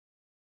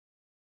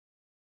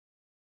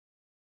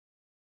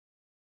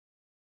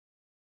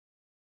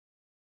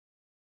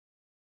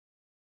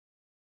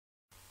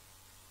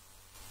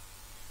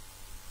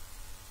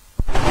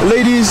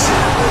Ladies,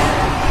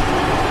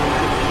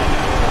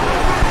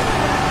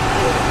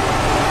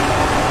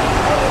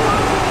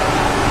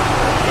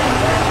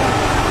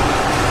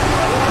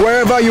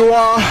 wherever you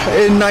are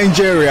in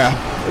Nigeria,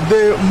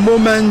 the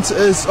moment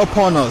is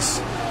upon us.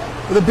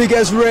 The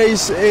biggest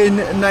race in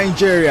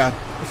Nigeria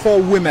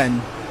for women,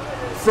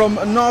 from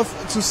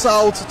north to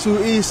south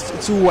to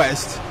east to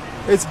west.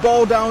 It's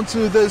boiled down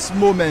to this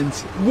moment.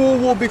 Who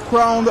will be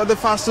crowned the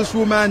fastest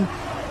woman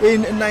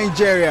in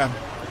Nigeria?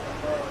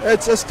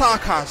 It's a star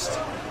cast.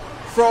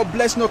 For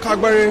Blessing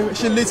Okagabare,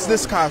 she leads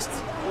this cast.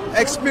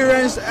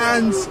 Experienced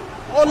and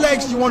all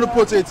legs you want to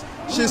put it.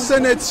 She's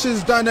seen it,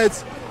 she's done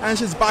it, and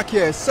she's back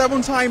here.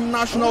 7-time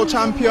national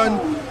champion,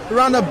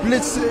 ran a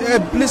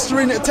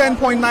blistering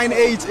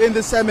 10.98 in the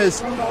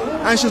semis,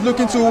 and she's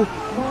looking to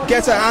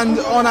get her hand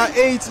on her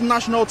 8th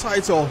national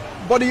title.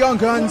 But the young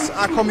guns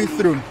are coming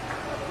through.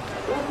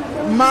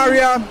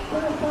 Maria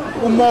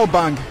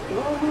Umobang,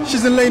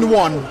 she's in lane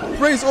 1.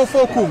 Praise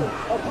Ofokum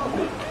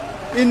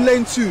in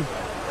lane 2.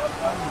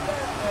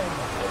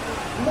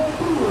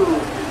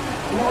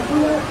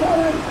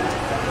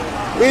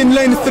 In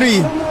lane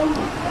 3,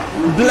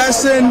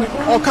 Blessing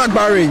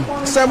Okagabare,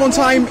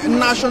 7-time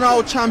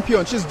national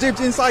champion. She's dipped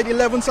inside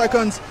 11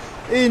 seconds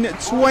in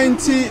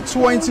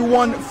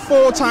 2021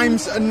 4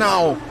 times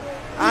now,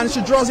 and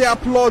she draws the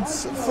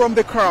applause from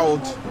the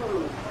crowd.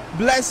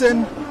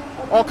 Blessing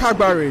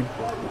Okagabare,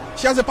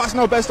 she has a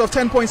personal best of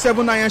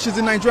 10.79 and she's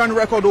the Nigerian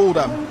record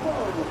holder.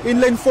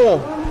 In lane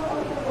 4,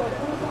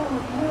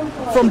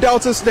 from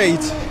Delta State,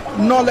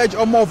 Knowledge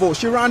Omovo,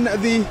 she ran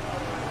the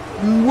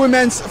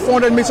women's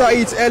 400 meter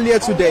heat earlier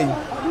today.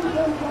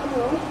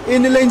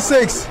 In lane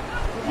 6,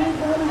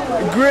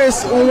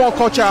 Grace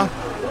Nwokocha,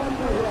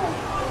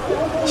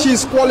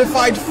 she's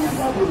qualified.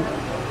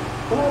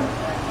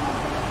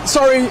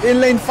 In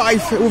lane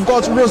 5, we've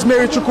got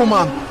Rosemary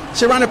Chukuma.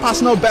 She ran a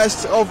personal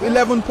best of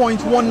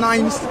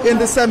 11.19 in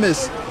the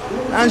semis,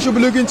 and she'll be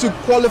looking to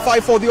qualify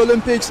for the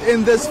Olympics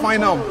in this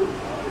final.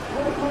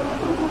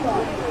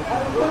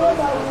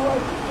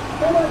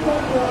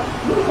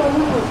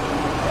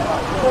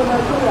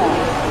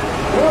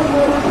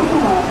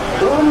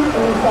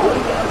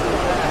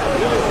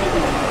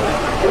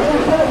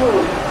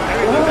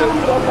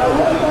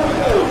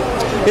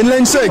 In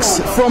lane 6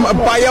 from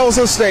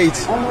Bayelsa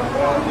State.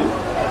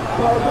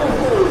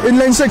 In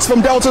lane 6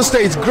 from Delta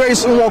State,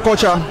 Grace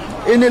Nwokocha.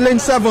 In lane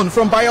 7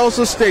 from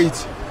Bayelsa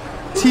State,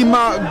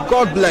 Tima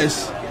God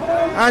Bless.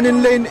 And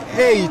in lane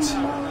 8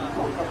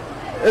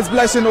 is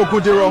Blessing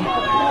Okudiro.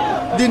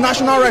 The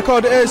national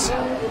record is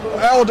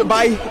held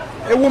by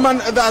a woman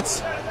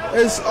that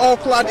is all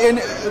clad in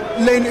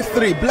lane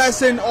 3,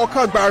 Blessing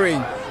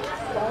Okagabare.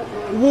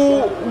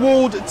 Who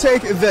would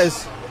take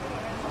this?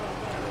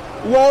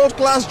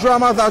 World-class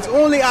drama that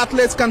only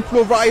athletes can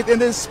provide in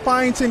this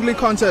spine-tingling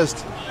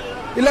contest.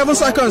 11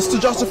 seconds to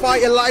justify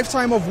a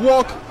lifetime of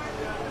work.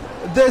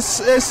 This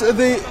is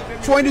the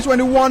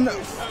 2021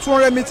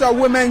 200 meter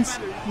women's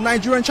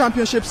Nigerian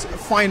Championships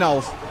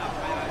finals.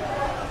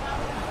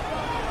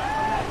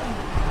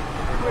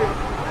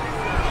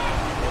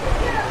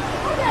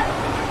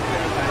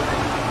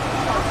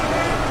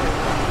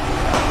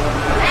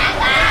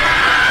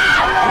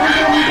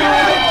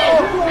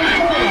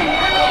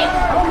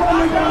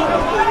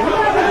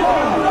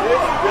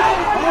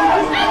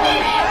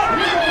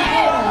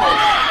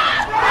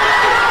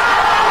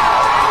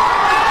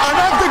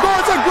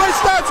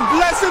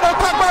 Blessing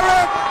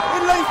Okagabare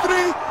in lane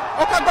 3.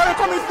 Okagabare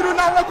coming through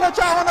now.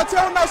 Nwokocha on the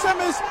tail now.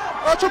 Semis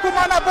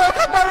Chukwumana, but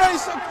Okagabare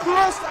is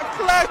close,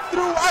 clear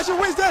through as she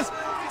wins this.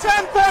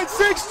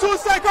 10.62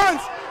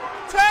 seconds.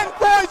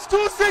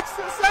 10.62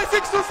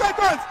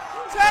 seconds.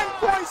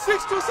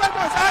 10.62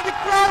 seconds, and the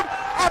crowd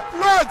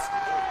applauds.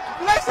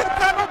 Blessing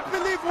cannot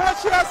believe what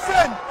she has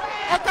seen.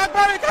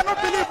 Okagabare cannot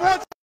believe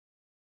what.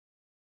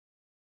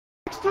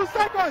 2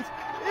 seconds.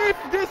 If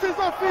this is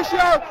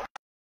official.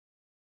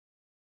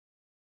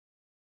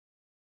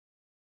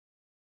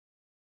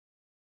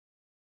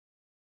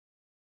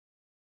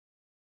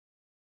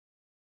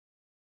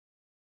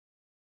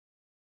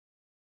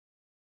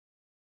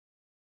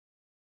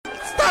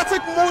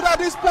 Static mode at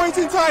this point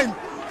in time.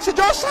 She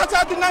just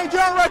shattered the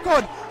Nigerian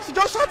record. She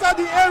just shattered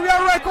the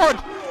area record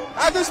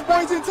at this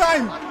point in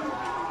time.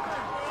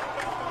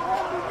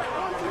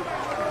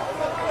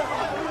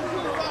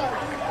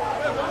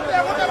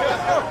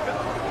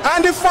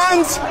 And the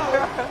fans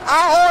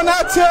are on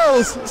her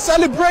tails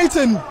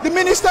celebrating. The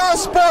Minister of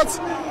Sports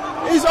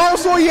is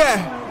also here.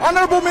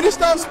 Honorable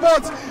Minister of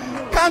Sports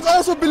can't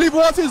also believe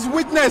what is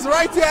witnessed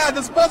right here at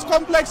the sports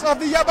complex of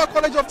the Yaba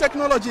College of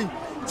Technology.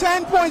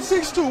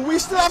 10.62. We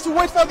still have to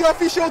wait for the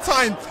official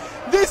time.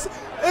 This,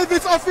 if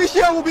it's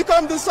official, will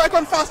become the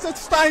second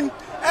fastest time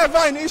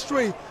ever in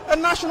history. A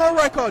national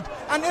record,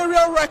 an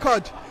area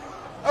record,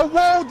 a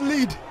world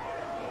lead.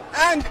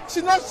 And she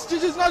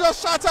does not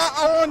just shatter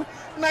our own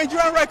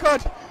Nigerian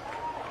record.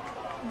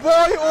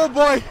 Boy, oh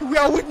boy, we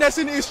are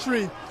witnessing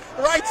history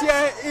right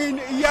here in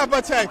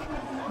Yaba Tech.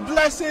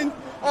 Blessing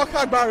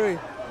Okagabare.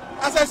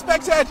 As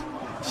expected,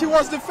 she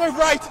was the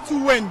favorite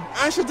to win,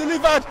 and she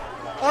delivered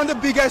on the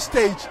biggest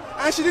stage.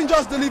 And she didn't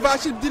just deliver,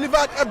 she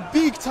delivered a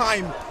big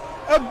time.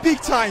 A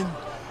big time.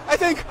 I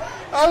think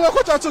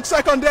Nwokocha took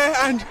second there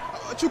and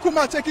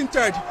Chukwuma taking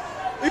third.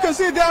 You can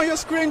see there on your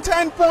screen,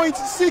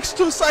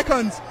 10.62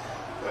 seconds.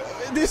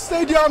 The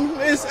stadium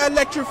is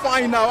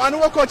electrifying now. And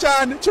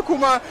Nwokocha and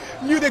Chukwuma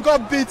knew they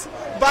got beat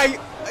by,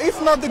 if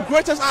not the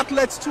greatest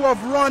athletes to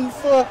have run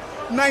for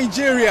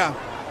Nigeria.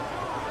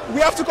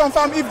 We have to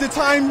confirm if the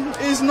time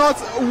is not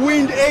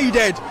wind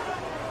aided.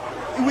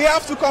 We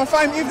have to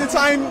confirm if the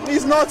time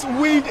is not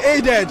wind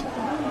aided.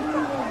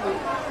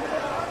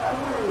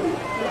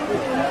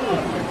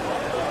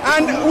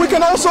 And we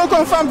can also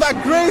confirm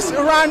that Grace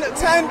ran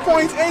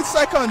 10.8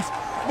 seconds.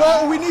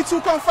 But we need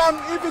to confirm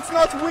if it's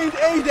not wind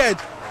aided.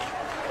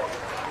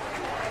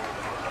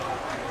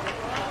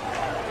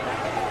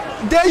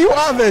 There you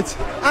have it.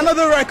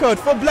 Another record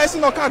for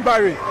Blessing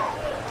Okagabare.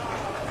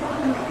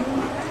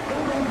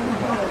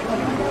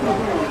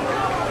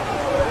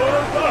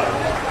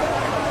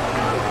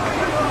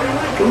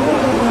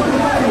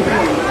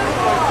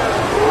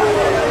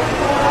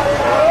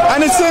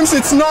 And it seems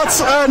it's not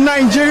a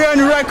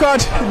Nigerian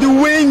record. The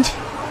wind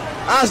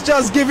has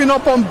just given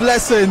up on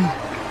Blessing.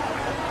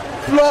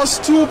 Plus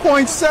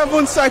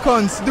 2.7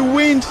 seconds. The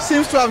wind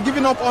seems to have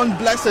given up on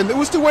Blessing. We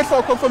will still wait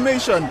for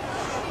confirmation.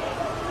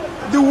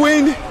 The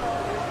wind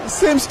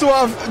seems to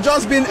have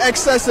just been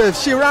excessive.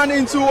 She ran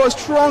into a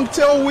strong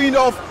tailwind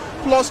of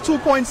plus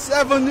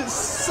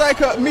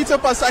 2.7 meters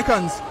per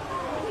second.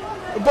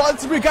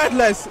 But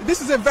regardless,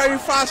 this is a very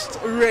fast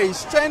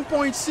race.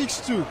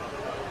 10.62.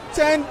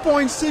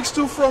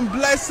 10.62 from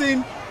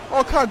Blessing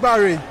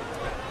Okagabare.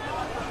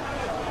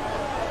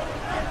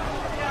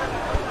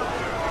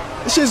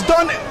 She's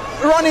done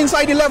run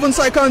inside 11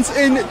 seconds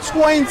in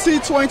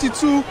 2022,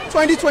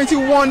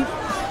 2021,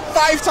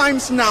 5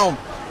 times now.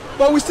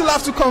 But we still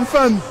have to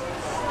confirm.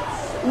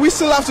 We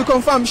still have to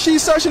confirm.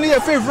 She's certainly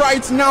a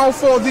favorite now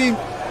for the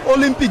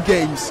Olympic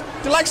Games.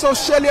 The likes of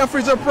Shelley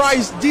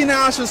Fraser-Price, Dina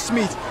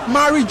Asher-Smith,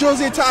 Mary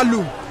Jose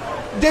Talu,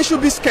 they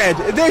should be scared.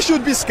 They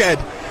should be scared.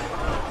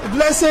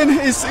 Blessing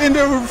is in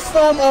the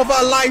form of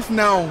her life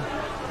now.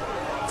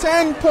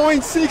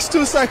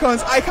 10.62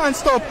 seconds. I can't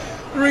stop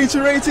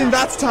reiterating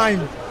that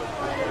time.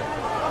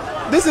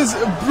 This is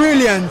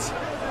brilliant.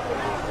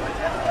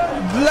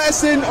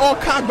 Blessing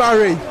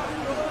Okagabare.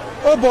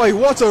 Oh boy,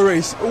 what a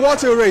race.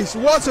 What a race.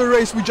 What a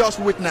race we just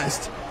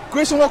witnessed.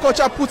 Grace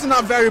Nwokocha putting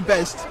her very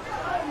best.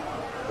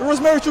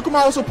 Rosemary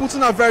Chukwuma also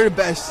putting her very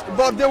best.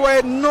 But there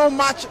were no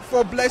match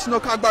for Blessing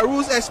Okagabare,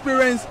 whose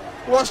experience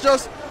was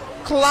just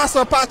class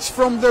apart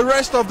from the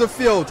rest of the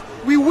field.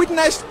 We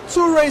witnessed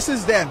 2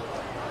 races there.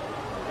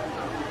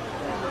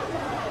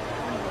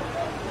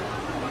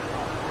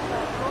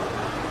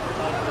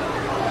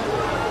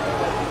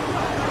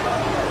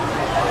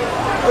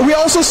 We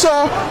also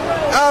saw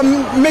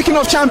making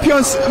of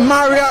champions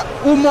Maria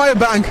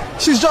Umoyebang.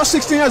 She's just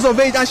 16 years of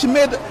age and she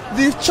made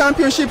the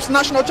championships,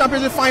 national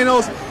championship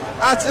finals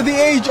at the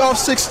age of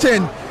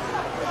 16.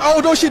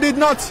 Although she did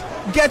not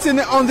get in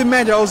on the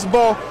medals,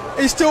 but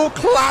it's still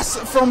class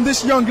from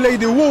this young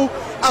lady who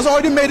has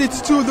already made it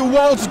to the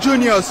World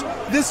Juniors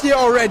this year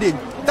already.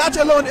 That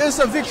alone is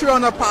a victory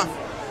on her path.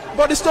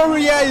 But the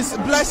story here is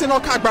Blessing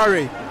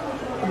Okagabare.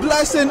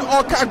 Blessing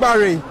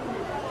Okagabare.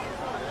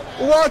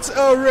 What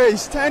a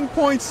race,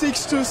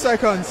 10.62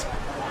 seconds.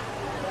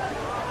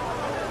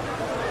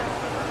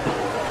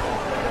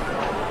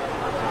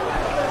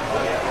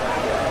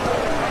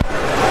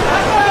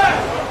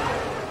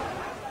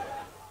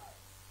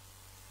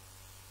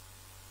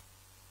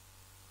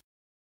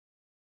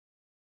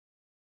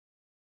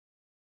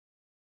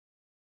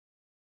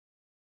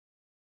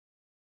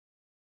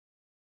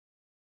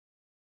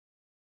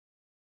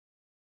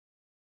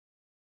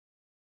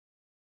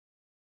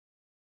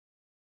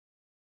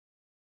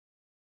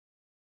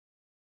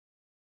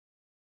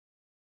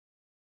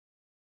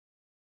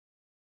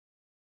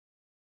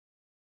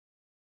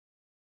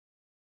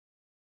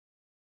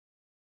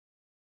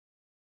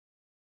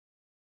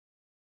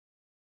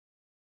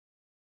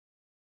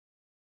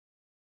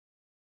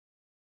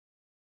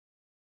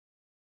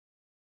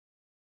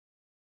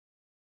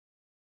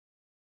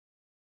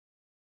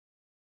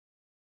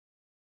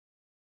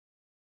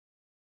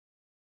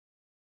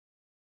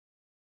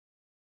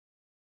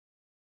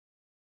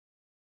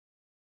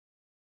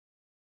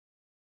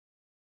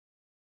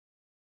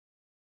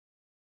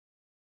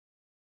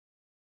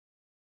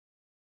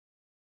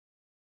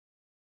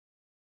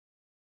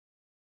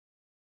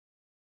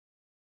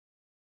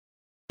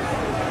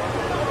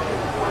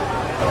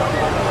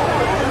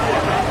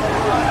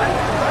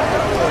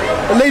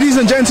 Ladies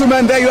and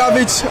gentlemen, there you have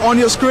it on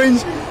your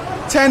screens.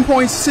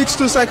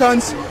 10.62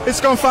 seconds. It's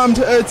confirmed.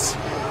 It's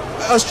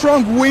a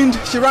strong wind.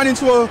 She ran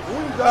into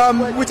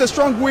with a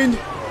strong wind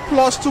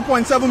plus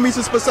 2.7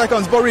 meters per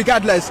second. But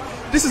regardless,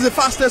 this is the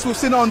fastest we've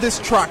seen on this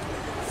track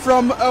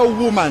from a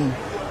woman.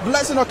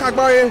 Blessing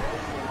Okagabare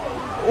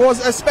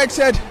was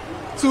expected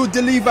to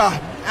deliver,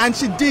 and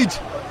she did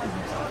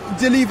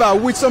deliver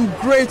with some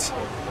great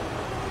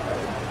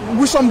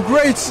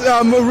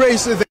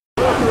race there.